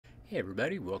Hey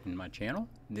everybody, welcome to my channel.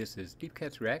 This is Deep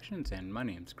Cuts Reactions and my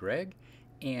name's Greg.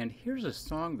 And here's a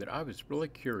song that I was really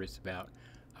curious about.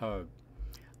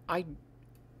 I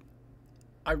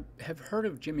have heard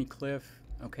of Jimmy Cliff,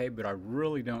 okay, but I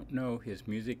really don't know his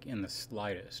music in the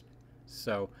slightest.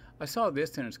 So I saw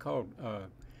this and it's called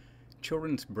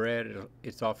Children's Bread.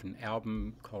 It's off an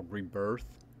album called Rebirth.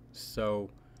 So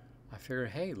I figured,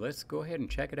 hey, let's go ahead and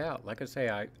check it out. Like I say,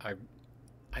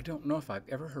 I don't know if I've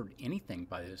ever heard anything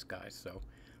by this guy, so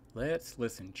let's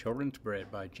listen. Children's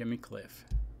Bread by Jimmy Cliff.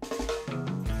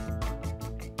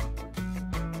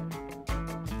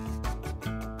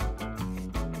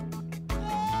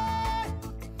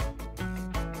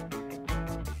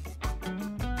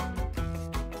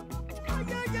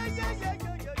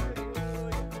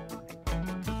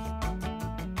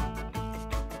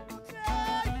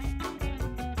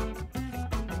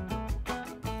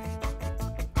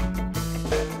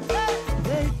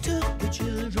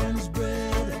 Children's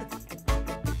bread,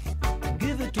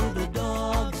 give it to the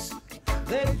dogs.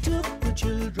 They took the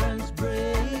children's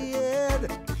bread,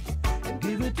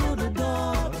 give it to the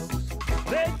dogs.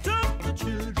 They took the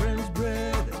children's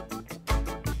bread,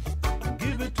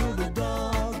 give it to the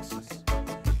dogs.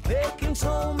 Making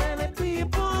so many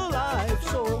people life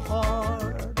so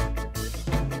hard.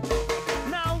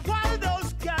 Now while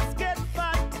those cats get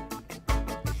fat,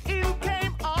 in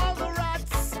came all the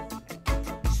rats.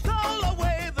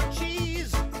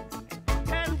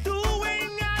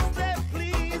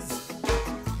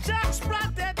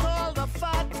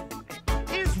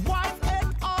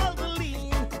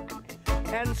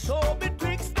 And so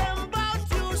betwixt them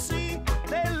both, you see,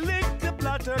 they licked the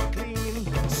platter clean.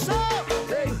 So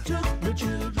they took the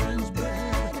children's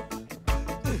bread,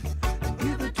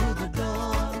 give it to the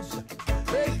dogs.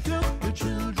 They took the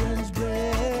children's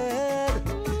bread,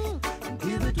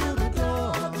 give it to the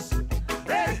dogs.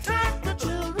 They took the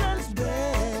children's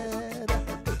bread,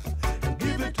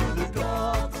 give it to the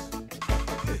dogs.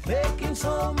 Making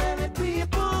so many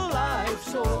people life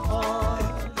so hard.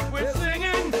 We're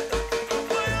singing.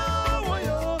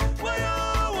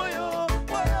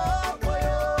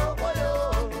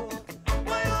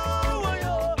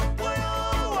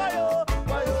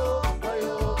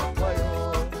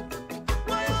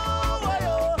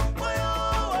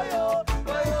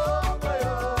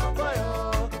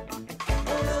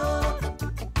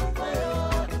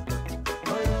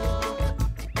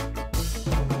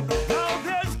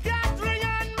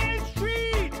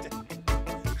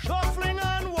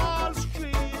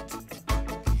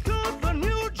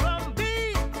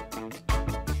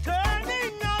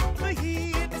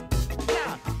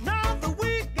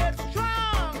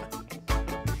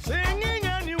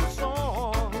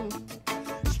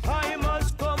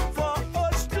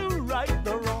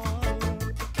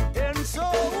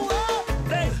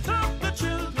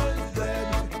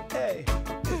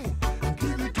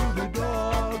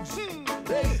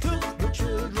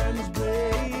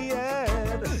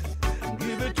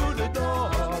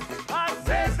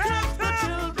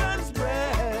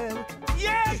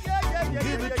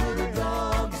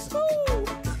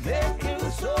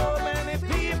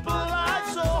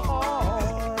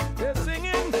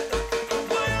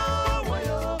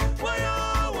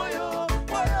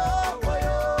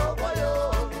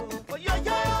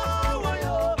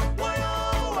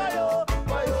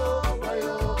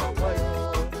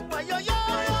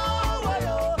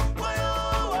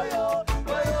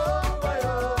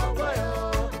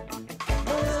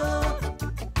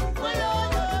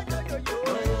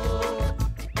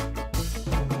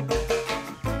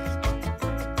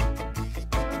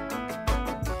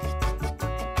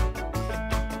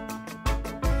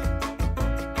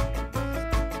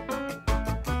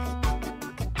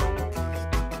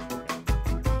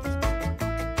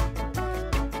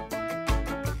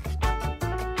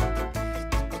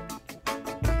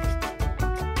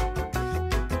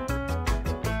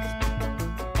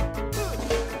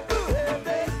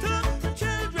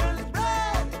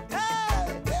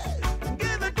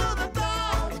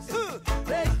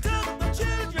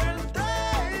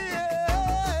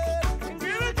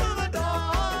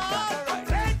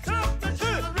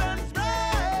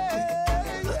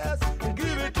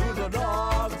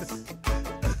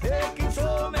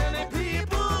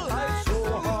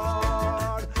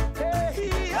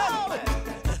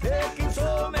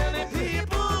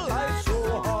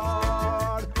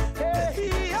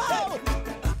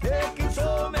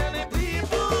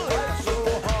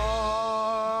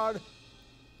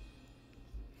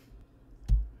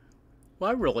 Well,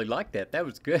 I really liked that. That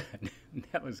was good.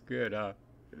 That was good.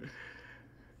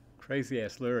 Crazy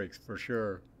ass lyrics for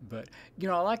sure. But you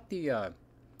know, I like the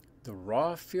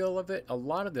raw feel of it. A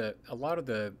lot of the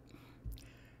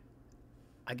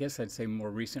I guess I'd say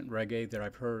more recent reggae that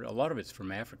I've heard. A lot of it's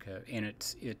from Africa, and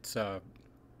it's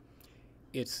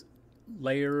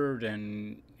layered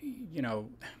and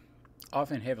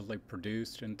often heavily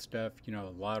produced and stuff. A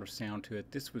lot of sound to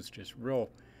it. This was just real.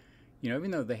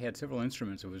 Even though they had several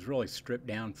instruments, it was really stripped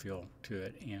down feel to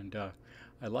it, and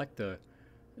I liked the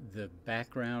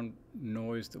background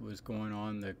noise that was going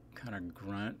on, the kind of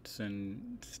grunts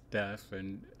and stuff,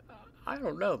 and I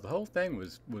don't know, the whole thing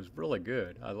was really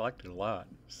good. I liked it a lot.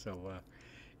 So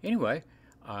anyway,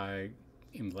 I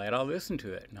am glad I listened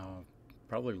to it, and I'll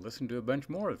probably listen to a bunch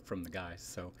more from the guys.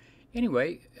 So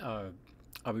anyway, I'll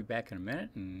be back in a minute,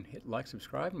 and hit like,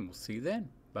 subscribe, and we'll see you then.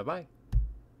 Bye bye.